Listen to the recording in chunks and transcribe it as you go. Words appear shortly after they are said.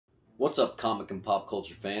What's up, comic and pop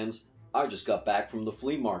culture fans? I just got back from the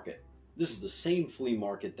flea market. This is the same flea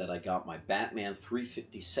market that I got my Batman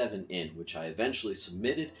 357 in, which I eventually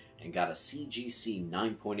submitted and got a CGC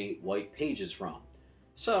 9.8 white pages from.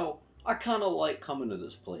 So, I kinda like coming to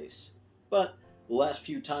this place. But the last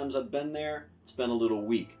few times I've been there, it's been a little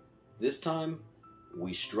weak. This time,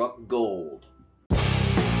 we struck gold.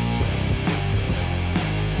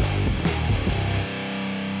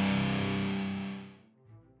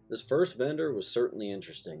 This first vendor was certainly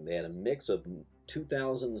interesting. They had a mix of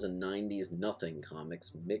 2000s and 90s nothing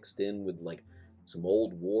comics mixed in with like some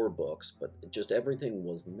old war books, but just everything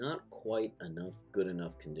was not quite good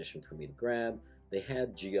enough condition for me to grab. They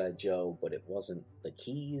had G.I. Joe, but it wasn't the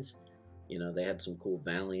keys. You know, they had some cool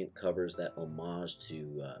Valiant covers that homage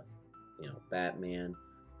to, Batman.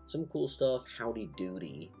 Some cool stuff, Howdy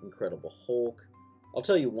Doody, Incredible Hulk. I'll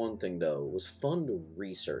tell you one thing though, it was fun to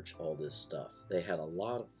research all this stuff. They had a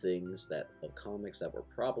lot of things of comics that were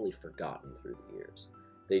probably forgotten through the years.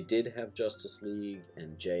 They did have Justice League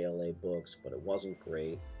and JLA books, but it wasn't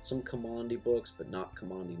great. Some Commandi books, but not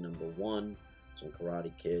Commandi #1. Some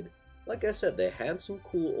Karate Kid. Like I said, they had some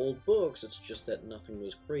cool old books, it's just that nothing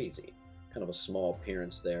was crazy. Kind of a small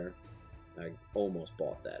appearance there. I almost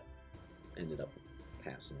bought that. Ended up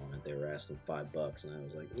passing on it. They were asking $5 and I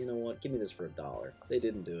was like, you know what, give me this for $1. They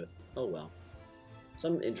didn't do it. Oh well.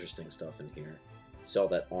 Some interesting stuff in here. Saw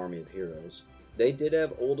that Army of Heroes. They did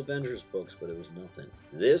have old Avengers books, but it was nothing.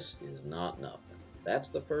 This is not nothing. That's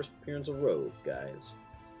the first appearance of Rogue, guys.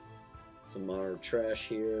 Some more trash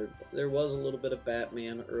here. There was a little bit of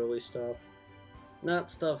Batman early stuff. Not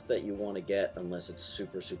stuff that you want to get unless it's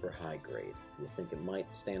super high grade. You think it might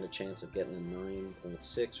stand a chance of getting a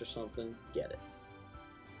 9.6 or something, get it.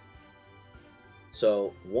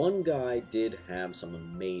 So, one guy did have some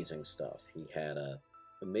amazing stuff. He had a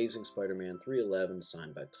Amazing Spider-Man 311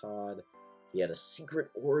 signed by Todd. He had a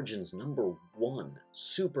Secret Origins #1.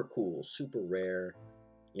 Super cool, super rare.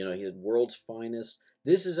 You know, he had World's Finest.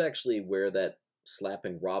 This is actually where that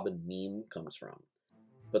slapping Robin meme comes from.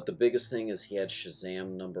 But the biggest thing is he had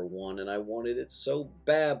Shazam #1, and I wanted it so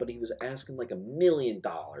bad, but he was asking like $1 million,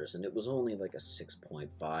 and it was only like a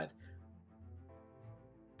 6.5.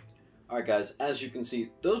 Alright guys, as you can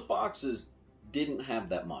see, those boxes didn't have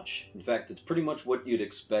that much. In fact, it's pretty much what you'd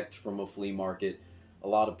expect from a flea market. A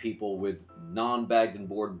lot of people with non-bagged and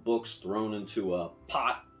board books thrown into a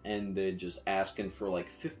pot, and they're just asking for like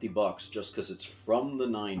 $50 just because it's from the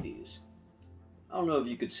 90s. I don't know if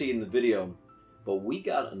you could see in the video, but we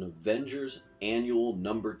got an Avengers Annual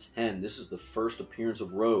 #10. This is the first appearance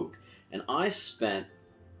of Rogue, and I spent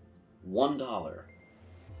 $1.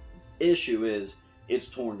 Issue is, it's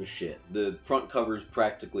torn to shit. The front cover is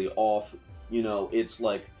practically off. You know, it's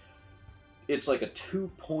like a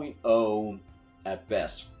 2.0 at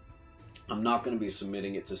best. I'm not going to be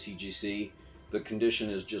submitting it to CGC. The condition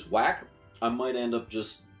is just whack. I might end up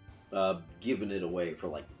just giving it away for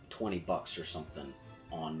like $20 or something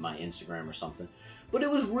on my Instagram or something. But it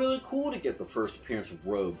was really cool to get the first appearance of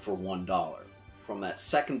Rogue for $1. From that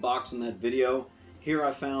second box in that video, here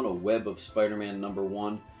I found a Web of Spider-Man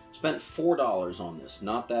 #1. Spent $4 on this.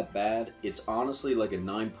 Not that bad. It's honestly like a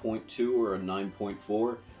 9.2 or a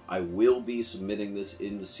 9.4. I will be submitting this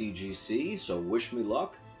into CGC, so wish me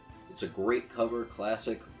luck. It's a great cover,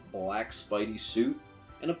 classic black Spidey suit,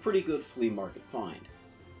 and a pretty good flea market find.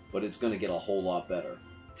 But it's going to get a whole lot better.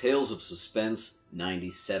 Tales of Suspense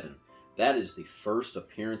 97. That is the first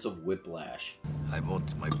appearance of Whiplash. I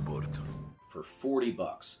want my board. For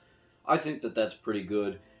 $40. I think that that's pretty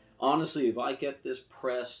good. Honestly, if I get this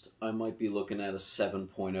pressed, I might be looking at a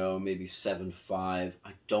 7.0, maybe 7.5.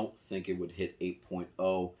 I don't think it would hit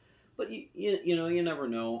 8.0, but you know, you never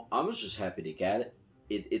know. I was just happy to get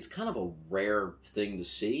it. It's kind of a rare thing to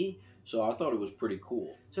see, so I thought it was pretty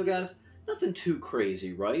cool. So guys, nothing too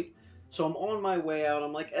crazy, right? So I'm on my way out.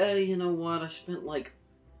 I'm like, hey, you know what? I spent like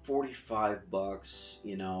 $45.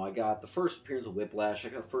 You know, I got the first appearance of Whiplash. I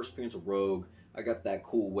got the first appearance of Rogue. I got that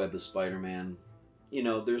cool Web of Spider-Man. You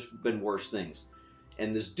know, there's been worse things.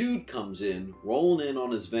 And this dude comes in, rolling in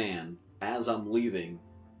on his van as I'm leaving,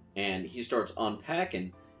 and he starts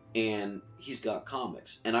unpacking, and he's got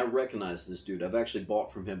comics. And I recognize this dude. I've actually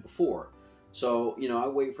bought from him before. So, you know, I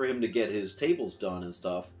wait for him to get his tables done and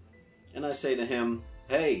stuff, and I say to him,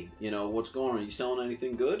 hey, you know, what's going on? Are you selling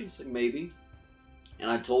anything good? He said, maybe. And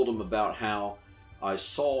I told him about how I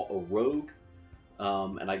saw a Rogue,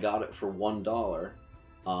 and I got it for $1.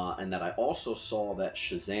 And that I also saw that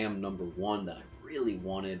Shazam #1 that I really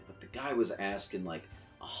wanted, but the guy was asking like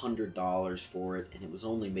 $100 for it, and it was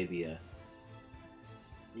only maybe a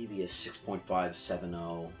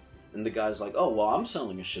 6.570. And the guy's like, oh, well, I'm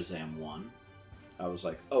selling a Shazam 1. I was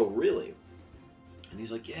like, oh, really? And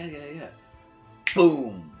he's like, yeah.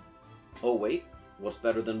 Boom! Oh, wait, what's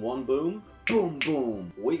better than one boom? Boom,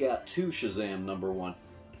 boom! We got 2 Shazam number 1.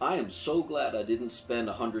 I am so glad I didn't spend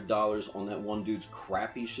 $100 on that one dude's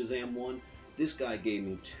crappy Shazam 1. This guy gave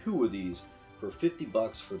me 2 of these for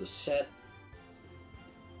 $50 for the set.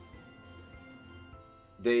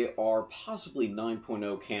 They are possibly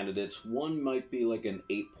 9.0 candidates. One might be like an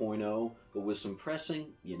 8.0, but with some pressing,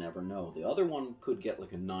 you never know. The other one could get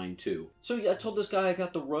like a 9.2. So yeah, I told this guy I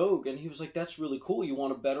got the Rogue, and he was like, that's really cool. You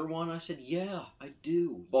want a better one? I said, yeah, I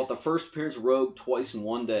do. Bought the first appearance of Rogue twice in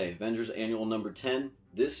one day. Avengers Annual number 10.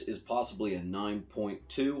 This is possibly a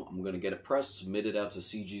 9.2. I'm going to get it pressed, submit it out to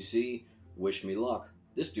CGC. Wish me luck.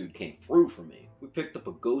 This dude came through for me. We picked up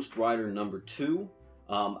a Ghost Rider number 2.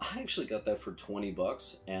 I actually got that for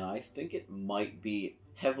 $20, and I think it might be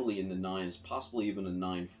heavily in the 9s, possibly even a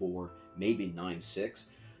 9.4, maybe 9.6.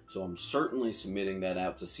 So I'm certainly submitting that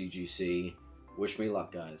out to CGC. Wish me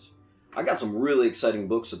luck, guys. I got some really exciting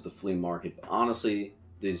books at the flea market, but honestly,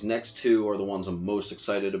 these next 2 are the ones I'm most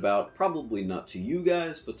excited about. Probably not to you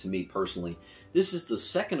guys, but to me personally. This is the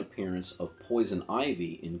second appearance of Poison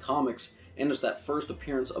Ivy in comics, and it's that first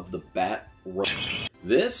appearance of the Bat Rogue.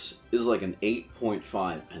 This is like an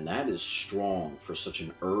 8.5, and that is strong for such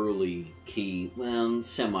an early key, well,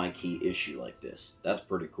 semi-key issue like this. That's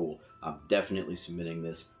pretty cool. I'm definitely submitting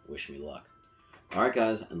this. Wish me luck. Alright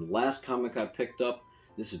guys, and the last comic I picked up,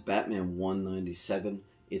 this is Batman 197.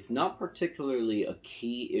 It's not particularly a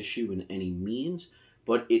key issue in any means,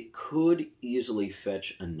 but it could easily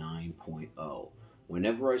fetch a 9.0.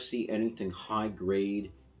 Whenever I see anything high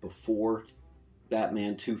grade before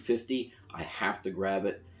Batman 250, I have to grab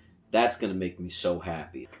it. That's going to make me so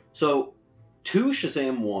happy. So, 2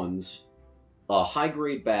 Shazam 1s, a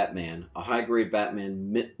high-grade Batman, a high-grade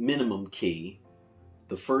Batman minimum key,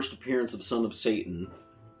 the first appearance of Son of Satan,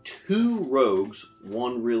 2 Rogues,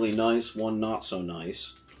 one really nice, one not so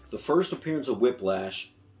nice, the first appearance of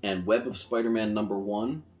Whiplash, and Web of Spider-Man number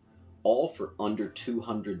 1, all for under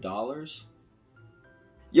 $200.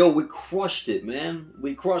 Yo, we crushed it, man.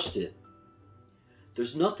 We crushed it.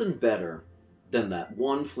 There's nothing better than that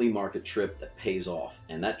one flea market trip that pays off.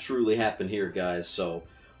 And that truly happened here, guys. So,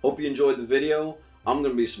 hope you enjoyed the video. I'm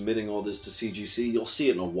going to be submitting all this to CGC. You'll see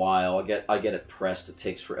it in a while. I get it pressed. It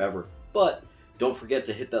takes forever. But don't forget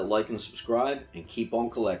to hit that like and subscribe and keep on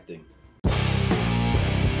collecting.